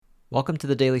Welcome to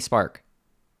the Daily Spark.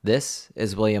 This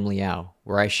is William Liao,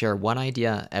 where I share one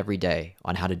idea every day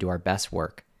on how to do our best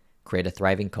work, create a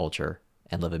thriving culture,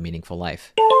 and live a meaningful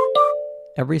life.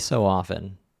 Every so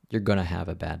often, you're going to have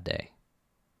a bad day.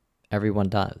 Everyone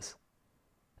does.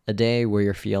 A day where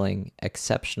you're feeling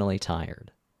exceptionally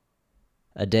tired.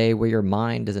 A day where your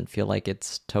mind doesn't feel like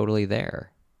it's totally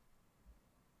there.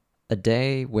 A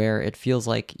day where it feels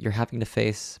like you're having to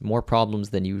face more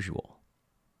problems than usual.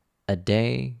 A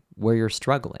day where you're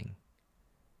struggling.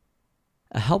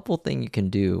 A helpful thing you can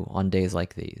do on days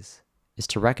like these is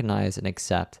to recognize and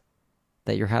accept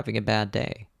that you're having a bad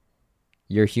day.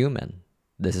 You're human.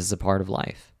 This is a part of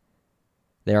life.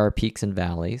 There are peaks and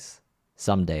valleys.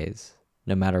 Some days,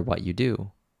 no matter what you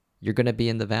do, you're going to be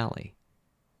in the valley.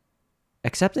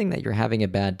 Accepting that you're having a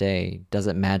bad day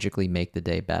doesn't magically make the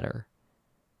day better.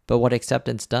 But what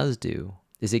acceptance does do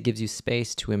is it gives you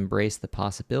space to embrace the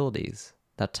possibilities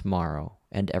that tomorrow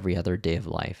and every other day of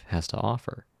life has to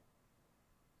offer.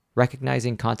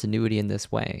 Recognizing continuity in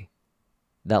this way,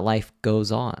 that life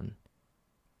goes on,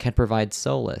 can provide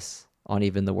solace on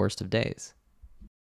even the worst of days.